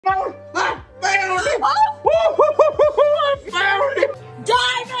I found it! I found it!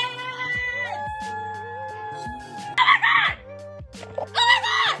 Diamond! Oh my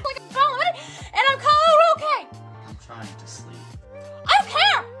god! Like I found it, and I'm okay. I'm trying to sleep. I don't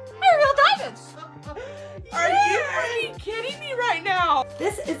care! They're real diamonds! Are you kidding me right now?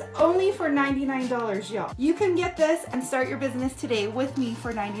 This is only for $99, y'all. You can get this and start your business today with me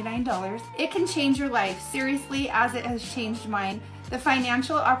for $99. It can change your life, seriously, as it has changed mine. The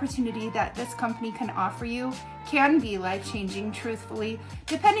financial opportunity that this company can offer you can be life-changing, truthfully,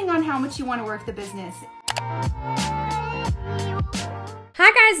 depending on how much you want to work the business.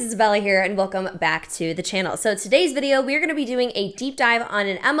 Hi guys, Isabella here and welcome back to the channel. So today's video, we're going to be doing a deep dive on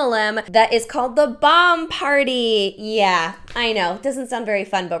an MLM that is called the Bomb Party. Yeah, I know, it doesn't sound very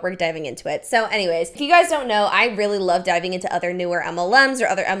fun, but we're diving into it. So anyways, if you guys don't know, I really love diving into other newer MLMs or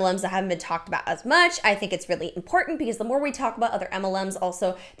other MLMs that haven't been talked about as much. I think it's really important because the more we talk about other MLMs,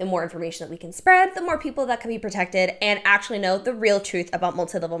 also the more information that we can spread, the more people that can be protected and actually know the real truth about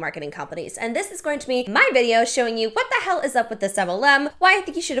multi-level marketing companies. And this is going to be my video showing you what the hell is up with this MLM, why I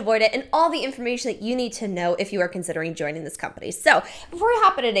think you should avoid it, and all the information that you need to know if you are considering joining this company. So before we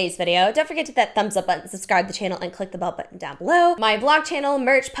hop into today's video, don't forget to hit that thumbs up button, subscribe to the channel, and click the bell button down below. My vlog channel,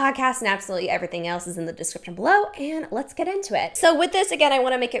 merch, podcast, and absolutely everything else is in the description below, and let's get into it. So with this, again, I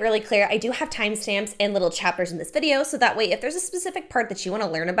want to make it really clear, I do have timestamps and little chapters in this video, so that way if there's a specific part that you want to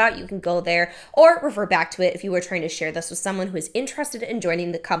learn about, you can go there or refer back to it if you were trying to share this with someone who is interested in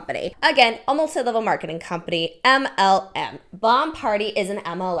joining the company. Again, a multi-level marketing company, MLM. Bomb Party is an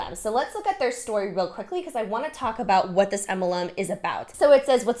MLM. So let's look at their story real quickly because I want to talk about what this MLM is about. So it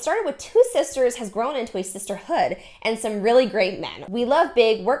says, what started with two sisters has grown into a sisterhood and some really great men. We love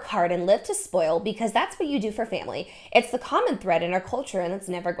big, work hard, and live to spoil because that's what you do for family. It's the common thread in our culture and it's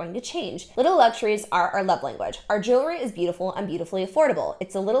never going to change. Little luxuries are our love language. Our jewelry is beautiful and beautifully affordable.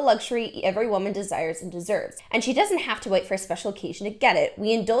 It's a little luxury every woman desires and deserves. And she doesn't have to wait for a special occasion to get it.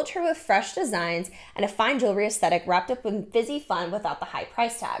 We indulge her with fresh designs and a fine jewelry aesthetic wrapped up in fizzy fun without the high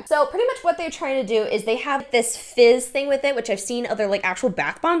price tag. So pretty much what they're trying to do is they have this fizz thing with it, which I've seen other like actual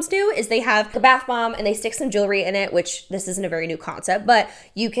bath bombs do, is they have a bath bomb and they stick some jewelry in it, which this isn't a very new concept, but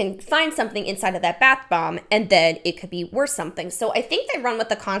you can find something inside of that bath bomb and then it could be worth something. So I think they run with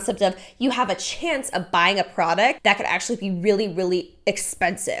the concept of you have a chance of buying a product that could actually be really, really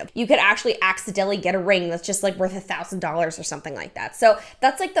expensive. You could actually accidentally get a ring that's just like worth $1,000 or something like that. So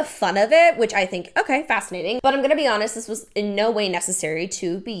that's like the fun of it, which I think, okay, fascinating. But I'm gonna be honest, this was in no way necessary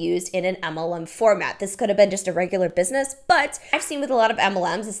to be used in an MLM format. This could have been just a regular business, but I've seen with a lot of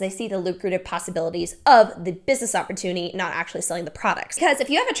MLMs is they see the lucrative possibilities of the business opportunity, not actually selling the products. Because if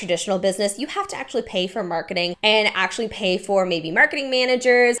you have a traditional business, you have to actually pay for marketing and actually pay for maybe marketing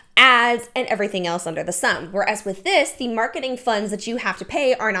managers, ads, and everything else under the sun. Whereas with this, the marketing funds that you have to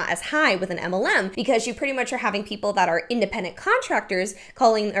pay are not as high with an MLM because you pretty much are having people that are independent contractors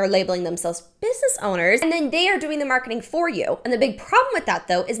calling or labeling themselves business owners, and then they are doing the marketing for you. And the big problem with that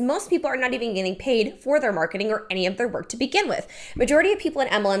though is most people are not even getting paid for their marketing or any of their work to begin with. Majority of people in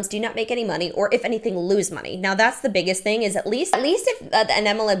MLMs do not make any money, or if anything, lose money. Now that's the biggest thing, is at least if an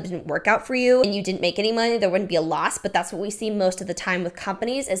MLM didn't work out for you and you didn't make any money, there wouldn't be a loss. But that's what we see most of the time with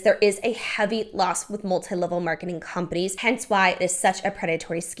companies, is there is a heavy loss with multi-level marketing companies, hence why it is such a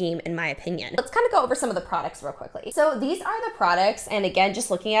predatory scheme in my opinion. Let's kind of go over some of the products real quickly. So these are the products, and again,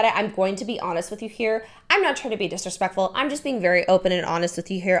 just looking at it, I'm going to be honest with you here. I'm not trying to be disrespectful. I'm just being very open and honest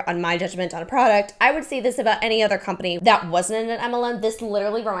with you here on my judgment on a product. I would say this about any other company that wasn't in an MLM. This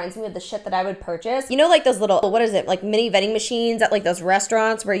literally reminds me of the shit that I would purchase. You know, like those little, what is it, like mini vending machines at like those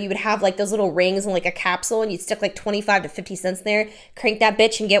restaurants where you would have like those little rings and like a capsule and you'd stick like 25 to 50 cents there, crank that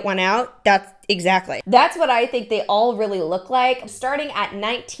bitch and get one out. That's what I think they all really look like. Starting at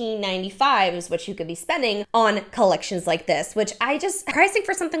 $19.95 is what you could be spending on collections like this, which pricing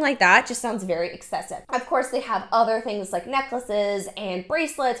for something like that just sounds very excessive. Of course, they have other things like necklaces and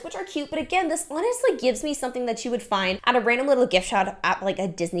bracelets, which are cute, but again, this honestly gives me something that you would find at a random little gift shop at like a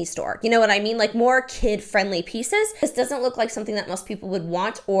Disney store. You know what I mean? Like more kid-friendly pieces. This doesn't look like something that most people would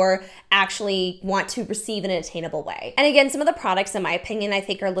want or actually want to receive in an attainable way. And again, some of the products, in my opinion, I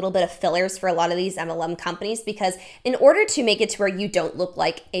think are a little bit of fillers for a lot of these MLM companies, because in order to make it to where you don't look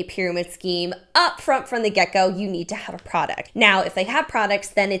like a pyramid scheme up front from the get-go, you need to have a product. Now, if they have products,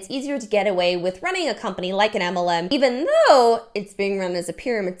 then it's easier to get away with running a company company like an MLM, even though it's being run as a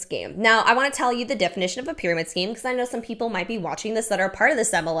pyramid scheme. Now, I want to tell you the definition of a pyramid scheme because I know some people might be watching this that are part of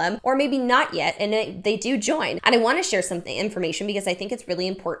this MLM or maybe not yet, and they do join. And I want to share some information because I think it's really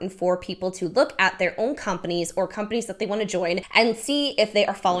important for people to look at their own companies or companies that they want to join and see if they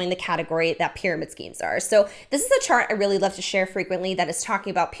are following the category that pyramid schemes are. So this is a chart I really love to share frequently that is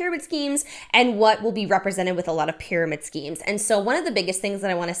talking about pyramid schemes and what will be represented with a lot of pyramid schemes. And so one of the biggest things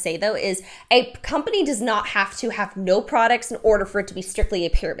that I want to say though is a company does not have to have no products in order for it to be strictly a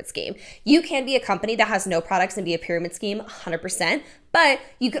pyramid scheme. You can be a company that has no products and be a pyramid scheme 100%. But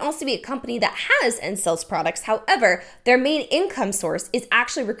you can also be a company that has and sells products. However, their main income source is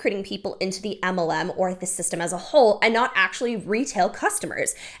actually recruiting people into the MLM or the system as a whole and not actually retail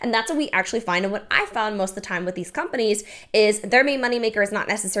customers. And that's what we actually find. And what I found most of the time with these companies is their main moneymaker is not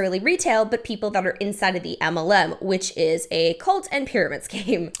necessarily retail, but people that are inside of the MLM, which is a cult and pyramid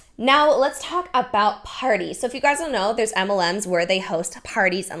scheme. Now let's talk about parties. So if you guys don't know, there's MLMs where they host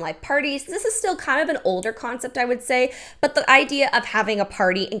parties and live parties. This is still kind of an older concept, I would say, but the idea of having a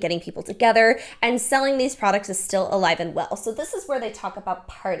party and getting people together and selling these products is still alive and well. So this is where they talk about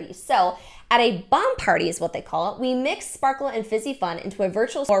parties. So at a bomb party is what they call it, we mix sparkle and fizzy fun into a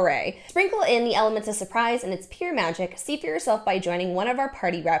virtual soiree. Sprinkle in the elements of surprise and it's pure magic. See for yourself by joining one of our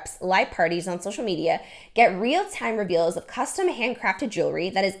party reps, live parties on social media. Get real-time reveals of custom handcrafted jewelry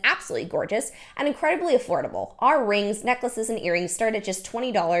that is absolutely gorgeous and incredibly affordable. Our rings, necklaces, and earrings start at just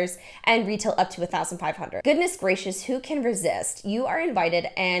 $20 and retail up to $1,500. Goodness gracious, who can resist? You are invited,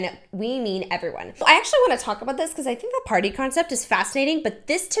 and we mean everyone. So I actually want to talk about this because I think the party concept is fascinating, but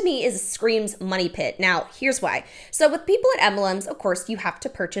this to me is screams money pit. Now, here's why. So with people at MLMs, of course, you have to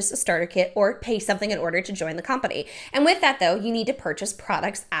purchase a starter kit or pay something in order to join the company. And with that though, you need to purchase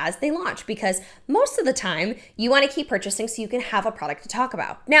products as they launch because most of the time you want to keep purchasing so you can have a product to talk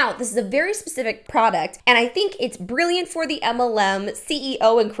about. Now, this is a very specific product, and I think it's brilliant for the MLM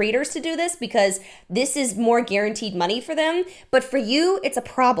CEO and creators to do this because this is more guaranteed money for them, but for you, it's a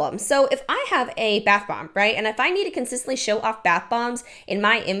problem. So if I have a bath bomb, right, and if I need to consistently show off bath bombs in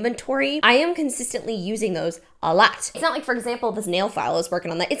my inventory, I am consistently using those a lot. It's not like, for example, this nail file I was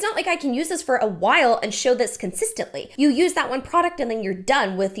working on that. It's not like I can use this for a while and show this consistently. You use that one product and then you're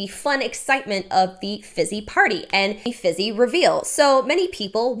done with the fun excitement of the fizzy party and the fizzy reveal. So many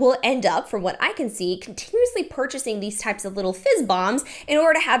people will end up, from what I can see, continuously purchasing these types of little fizz bombs in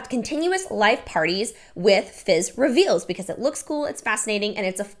order to have continuous live parties with fizz reveals because it looks cool, it's fascinating, and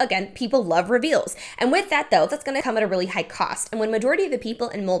it's, again, people love reveals. And with that though, that's gonna come at a really high cost. And when majority of the people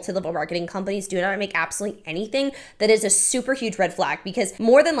in multi-level marketing companies do not make absolutely anything, that is a super huge red flag because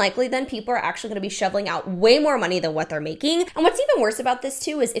more than likely then people are actually going to be shoveling out way more money than what they're making. And what's even worse about this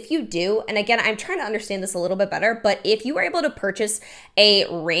too is if you do, and again, I'm trying to understand this a little bit better, but if you were able to purchase a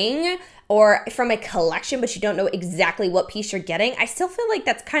ring or from a collection, but you don't know exactly what piece you're getting, I still feel like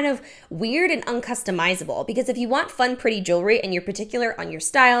that's kind of weird and uncustomizable because if you want fun, pretty jewelry and you're particular on your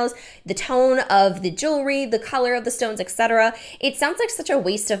styles, the tone of the jewelry, the color of the stones, etc., it sounds like such a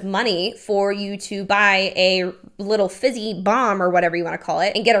waste of money for you to buy a little fizzy bomb or whatever you want to call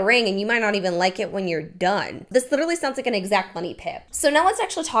it and get a ring and you might not even like it when you're done. This literally sounds like an exact money pit. So now let's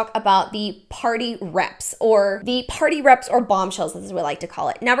actually talk about the party reps or bombshells, this is what I like to call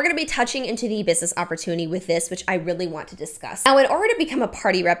it. Now we're going to be touching into the business opportunity with this, which I really want to discuss. Now, in order to become a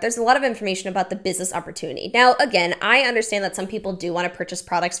party rep, there's a lot of information about the business opportunity. Now, again, I understand that some people do want to purchase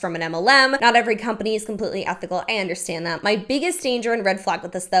products from an MLM. Not every company is completely ethical. I understand that. My biggest danger and red flag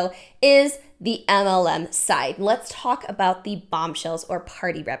with this, though, is the MLM side. Let's talk about the bombshells or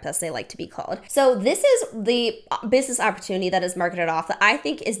party reps, as they like to be called. So this is the business opportunity that is marketed off that I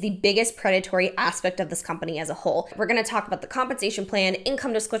think is the biggest predatory aspect of this company as a whole. We're going to talk about the compensation plan,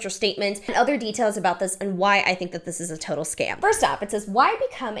 income disclosure statement, and other details about this and why I think that this is a total scam. First off, it says, why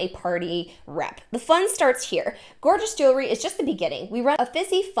become a party rep? The fun starts here. Gorgeous jewelry is just the beginning. We run a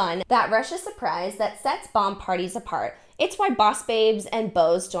fizzy fun, that rushes surprise that sets bomb parties apart. It's why boss babes and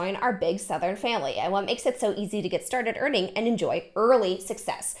beaux join our big Southern family and what makes it so easy to get started earning and enjoy early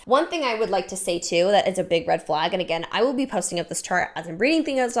success. One thing I would like to say too that is a big red flag, and again, I will be posting up this chart as I'm reading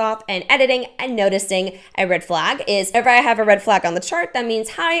things off and editing and noticing a red flag is if I have a red flag on the chart, that means,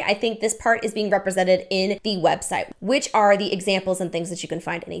 hi, I think this part is being represented in the website, which are the examples and things that you can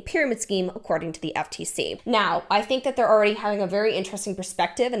find in a pyramid scheme according to the FTC. Now, I think that they're already having a very interesting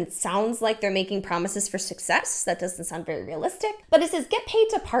perspective and it sounds like they're making promises for success. That doesn't sound very very realistic. But it says get paid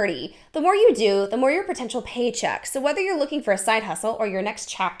to party. The more you do, the more your potential paycheck. So whether you're looking for a side hustle or your next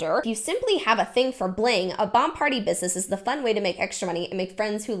chapter, if you simply have a thing for bling, a bomb party business is the fun way to make extra money and make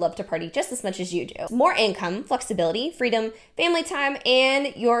friends who love to party just as much as you do. More income, flexibility, freedom, family time,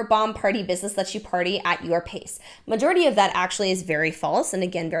 and your bomb party business lets you party at your pace. Majority of that actually is very false and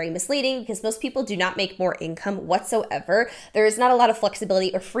again very misleading because most people do not make more income whatsoever. There is not a lot of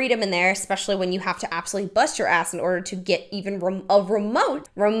flexibility or freedom in there, especially when you have to absolutely bust your ass in order to get even a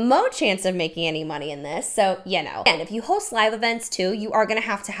remote chance of making any money in this. So, you know. And if you host live events too, you are going to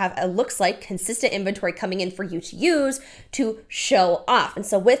have a looks like consistent inventory coming in for you to use to show off. And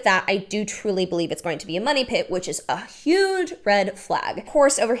so with that, I do truly believe it's going to be a money pit, which is a huge red flag. Of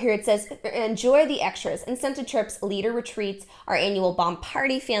course, over here it says enjoy the extras, incentive trips, leader retreats, our annual bomb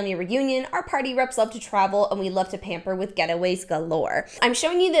party, family reunion. Our party reps love to travel and we love to pamper with getaways galore. I'm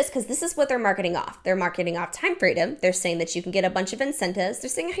showing you this because this is what they're marketing off. They're marketing off time freedom. They're saying that you can get a bunch of incentives. They're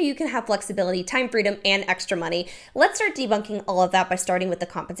saying how you can have flexibility, time freedom, and extra money. Let's start debunking all of that by starting with the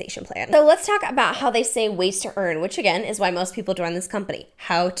compensation plan. So let's talk about how they say ways to earn, which again is why most people join this company.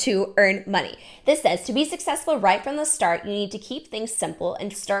 How to earn money. This says to be successful right from the start, you need to keep things simple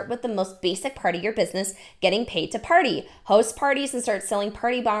and start with the most basic part of your business, getting paid to party. Host parties and start selling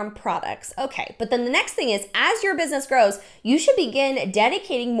party bomb products. Okay, but then the next thing is as your business grows, you should begin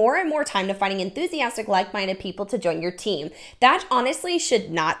dedicating more and more time to finding enthusiastic, like-minded people to join your team. That honestly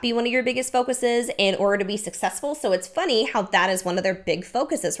should not be one of your biggest focuses in order to be successful. So it's funny how that is one of their big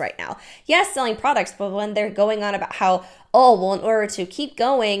focuses right now. Yes, selling products, but when they're going on about how, oh, well, in order to keep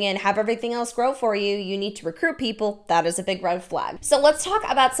going and have everything else grow for you, you need to recruit people. That is a big red flag. So let's talk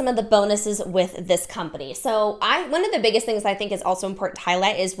about some of the bonuses with this company. So one of the biggest things I think is also important to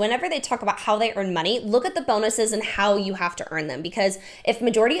highlight is whenever they talk about how they earn money, look at the bonuses and how you have to earn them. Because if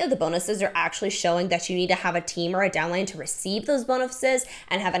majority of the bonuses are actually showing that you need to have a team or a downline to receive those bonuses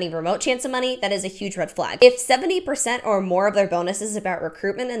and have any remote chance of money, that is a huge red flag. If 70% or more of their bonuses is about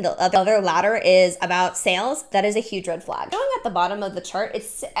recruitment and the other ladder is about sales, that is a huge red flag. Showing at the bottom of the chart,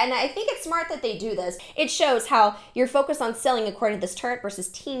 and I think it's smart that they do this, it shows how you're focused on selling according to this chart versus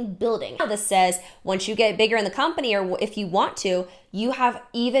team building. Now this says once you get bigger in the company or if you want to, you have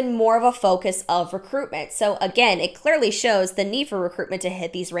even more of a focus of recruitment. So again, it clearly shows the need for recruitment to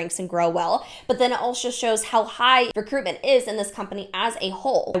hit these ranks and grow well, but then it also shows how high recruitment is in this company as a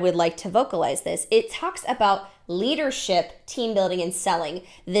whole. I would like to vocalize this. It talks about leadership, team building, and selling.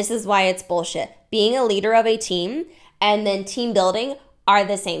 This is why it's bullshit. Being a leader of a team and then team building are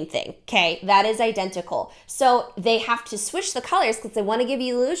the same thing, okay? That is identical. So they have to switch the colors because they want to give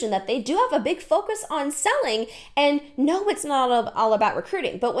you the illusion that they do have a big focus on selling, and no, it's not all about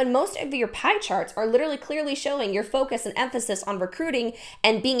recruiting. But when most of your pie charts are literally clearly showing your focus and emphasis on recruiting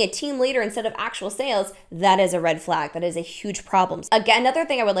and being a team leader instead of actual sales, that is a red flag. That is a huge problem. Again, another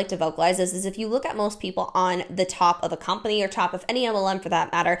thing I would like to vocalize is if you look at most people on the top of a company or top of any MLM for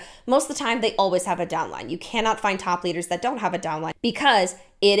that matter, most of the time they always have a downline. You cannot find top leaders that don't have a downline because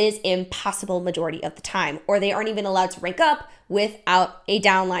it is impossible majority of the time, or they aren't even allowed to rank up without a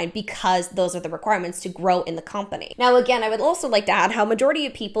downline because those are the requirements to grow in the company. Now, again, I would also like to add how majority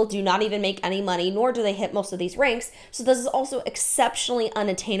of people do not even make any money, nor do they hit most of these ranks. So this is also exceptionally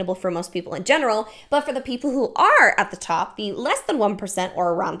unattainable for most people in general. But for the people who are at the top, the less than 1%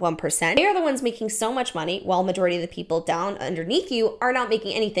 or around 1%, they are the ones making so much money, while majority of the people down underneath you are not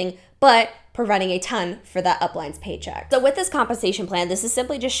making anything but providing a ton for that upline's paycheck. So with this compensation plan, this is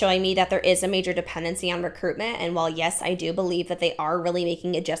simply just showing me that there is a major dependency on recruitment. And while yes, I do believe that they are really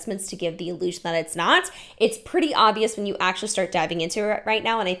making adjustments to give the illusion that it's not, it's pretty obvious when you actually start diving into it right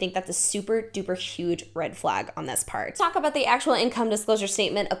now. And I think that's a super duper huge red flag on this part. Let's talk about the actual income disclosure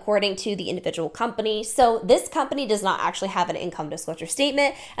statement according to the individual company. So this company does not actually have an income disclosure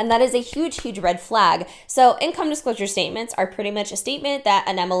statement, and that is a huge red flag. So income disclosure statements are pretty much a statement that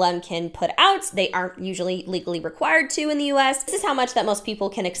an MLM can put out. They aren't usually legally required to in the US. This is how much that most people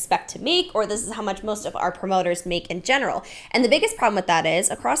can expect to make, or this is how much most of our promoters make in general. And the biggest problem with that is,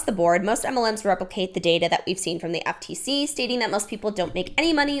 across the board, most MLMs replicate the data that we've seen from the FTC, stating that most people don't make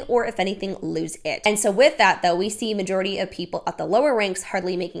any money, or if anything, lose it. And so with that, though, we see majority of people at the lower ranks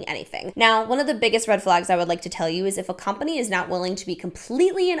hardly making anything. Now, one of the biggest red flags I would like to tell you is if a company is not willing to be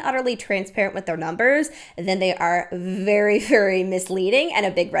completely and utterly transparent with their numbers, then they are very misleading and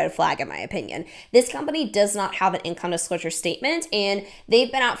a big red flag in my opinion. opinion. This company does not have an income disclosure statement, and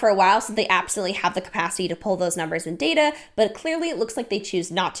they've been out for a while, so they absolutely have the capacity to pull those numbers and data, but clearly it looks like they choose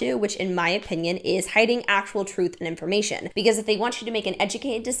not to, which in my opinion is hiding actual truth and information. Because if they want you to make an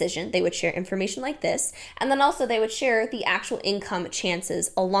educated decision, they would share information like this, and then also they would share the actual income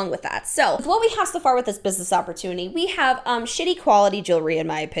chances along with that. So with what we have so far with this business opportunity, we have shitty quality jewelry in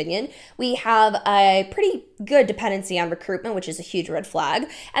my opinion. We have a pretty good dependency on recruitment, which is a huge red flag.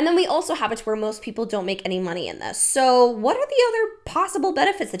 And then we also have it where most people don't make any money in this. So what are the other possible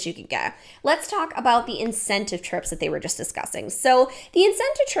benefits that you can get? Let's talk about the incentive trips that they were just discussing. So the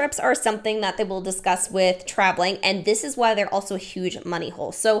incentive trips are something that they will discuss with traveling, and this is why they're also a huge money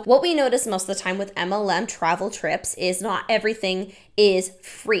hole. So what we notice most of the time with MLM travel trips is not everything is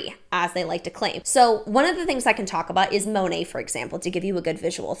free, as they like to claim. So one of the things I can talk about is Monet, for example, to give you a good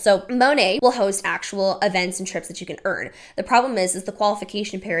visual. So Monet will host actual events and trips that you can earn. The problem is the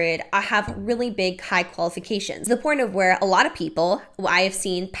qualification period. I have really big, high qualifications. The point of where a lot of people, I have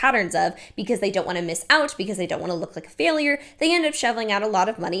seen patterns of, because they don't want to miss out, because they don't want to look like a failure, they end up shoveling out a lot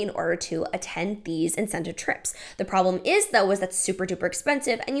of money in order to attend these incentive trips. The problem is though, is that's super duper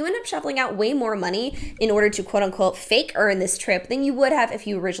expensive, and you end up shoveling out way more money in order to quote unquote fake earn this trip than you would have if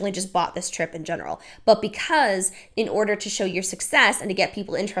you originally just bought this trip in general. But because in order to show your success and to get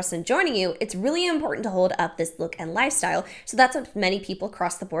people interested in joining you, it's really important to hold up this look and lifestyle. So that's what many people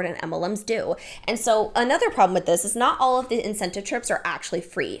across the board in MLMs do. And so another problem with this is not all of the incentive trips are actually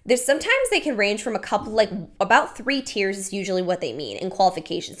free. There's sometimes they can range from a couple, like about 3 tiers is usually what they mean in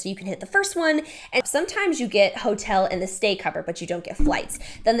qualifications. So you can hit the first one, and sometimes you get hotel and the stay covered, but you don't get flights.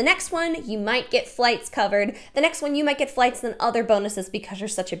 Then the next one, you might get flights covered. The next one, you might get flights and other bonuses because you're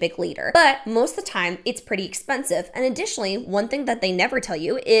such a big leader. But most of the time, it's pretty expensive. And additionally, one thing that they never tell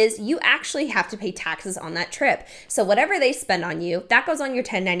you is you actually have to pay taxes on that trip. So whatever they spend on you, that goes on your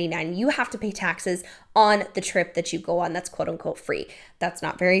 1099. You have to pay taxes on the trip that you go on that's quote unquote free. That's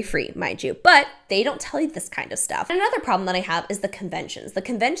not very free, mind you, but they don't tell you this kind of stuff. And another problem that I have is the conventions. The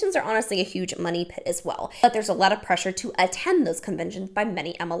conventions are honestly a huge money pit as well, but there's a lot of pressure to attend those conventions by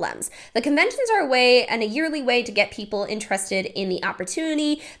many MLMs. The conventions are a way and a yearly way to get people interested in the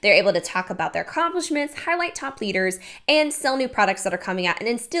opportunity. They're able to talk about their accomplishments, highlight top leaders, and sell new products that are coming out and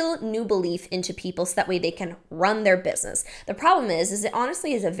instill new belief into people so that way they can run their business. The problem is it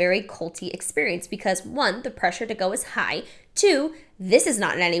honestly is a very culty experience because 1, the pressure to go is high. 2, this is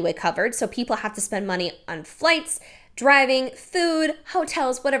not in any way covered, so people have to spend money on flights, driving, food,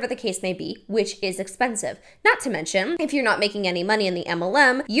 hotels, whatever the case may be, which is expensive. Not to mention, if you're not making any money in the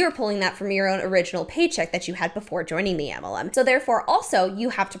MLM, you're pulling that from your own original paycheck that you had before joining the MLM. So therefore, also,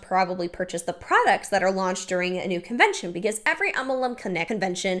 you have to probably purchase the products that are launched during a new convention because every MLM Connect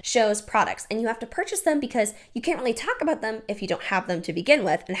convention shows products and you have to purchase them because you can't really talk about them if you don't have them to begin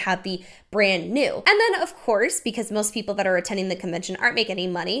with and have the brand new. And then of course, because most people that are attending the convention aren't making any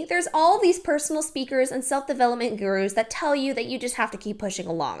money, there's all these personal speakers and self-development gurus that tell you that you just have to keep pushing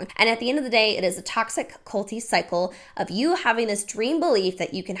along. And at the end of the day, it is a toxic, culty cycle of you having this dream belief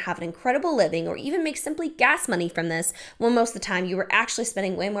that you can have an incredible living or even make simply gas money from this, when most of the time you are actually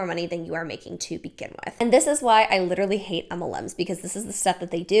spending way more money than you are making to begin with. And this is why I literally hate MLMs, because this is the stuff that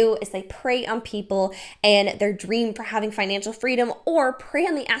they do is they prey on people and their dream for having financial freedom, or prey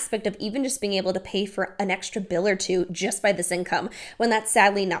on the aspect of even just being able to pay for an extra bill or two just by this income, when that's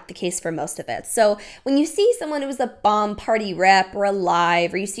sadly not the case for most of it. So when you see someone who is a bomb party rep or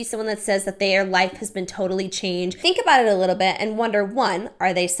alive, or you see someone that says that their life has been totally changed, think about it a little bit and wonder, 1,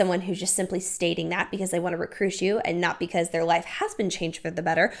 are they someone who's just simply stating that because they want to recruit you and not because their life has been changed for the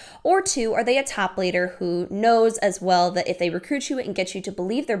better? Or 2, are they a top leader who knows as well that if they recruit you and get you to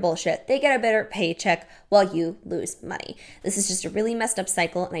believe their bullshit, they get a better paycheck while you lose money? This is just a really messed up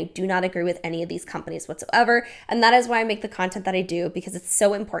cycle, and I do not agree with any of these companies whatsoever. And that is why I make the content that I do, because it's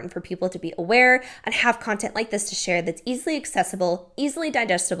so important for people to be aware and have content like this to share that's easily accessible, easily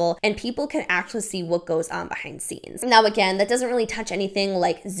digestible, and people can actually see what goes on behind scenes. Now again, that doesn't really touch anything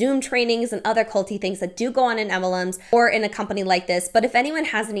like Zoom trainings and other culty things that do go on in MLMs or in a company like this, but if anyone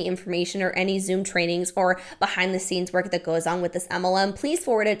has any information or any Zoom trainings or behind the scenes work that goes on with this MLM, please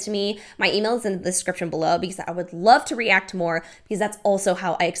forward it to me. My email is in the description below because I would love to react more, because that's also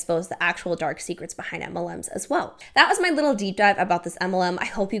how I expose the actual dark secrets behind MLMs as well. That was my little deep dive about this MLM. I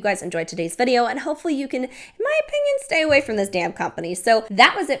hope you guys enjoyed today's video, and hopefully you can, in my opinion, stay away from this damn company. So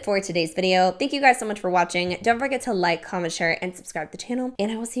that was it for today's video. Thank you guys so much for watching. Don't forget to like, comment, share, and subscribe to the channel,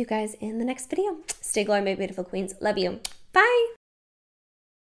 and I will see you guys in the next video. Stay glowing, my beautiful queens. Love you. Bye.